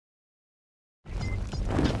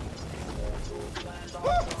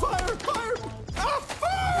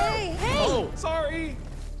Sorry.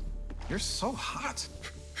 You're so hot.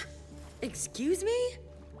 Excuse me?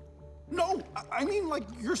 No, I mean like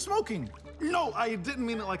you're smoking. No, I didn't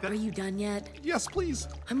mean it like that. Are you done yet? Yes, please.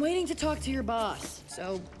 I'm waiting to talk to your boss.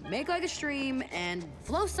 So make like a stream and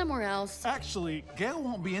flow somewhere else. Actually, Gail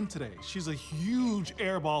won't be in today. She's a huge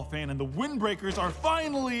airball fan, and the Windbreakers are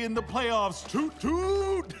finally in the playoffs. Toot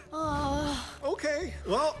toot! Okay,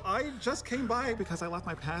 well, I just came by because I left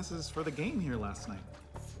my passes for the game here last night.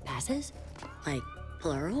 Passes? Like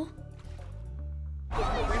plural?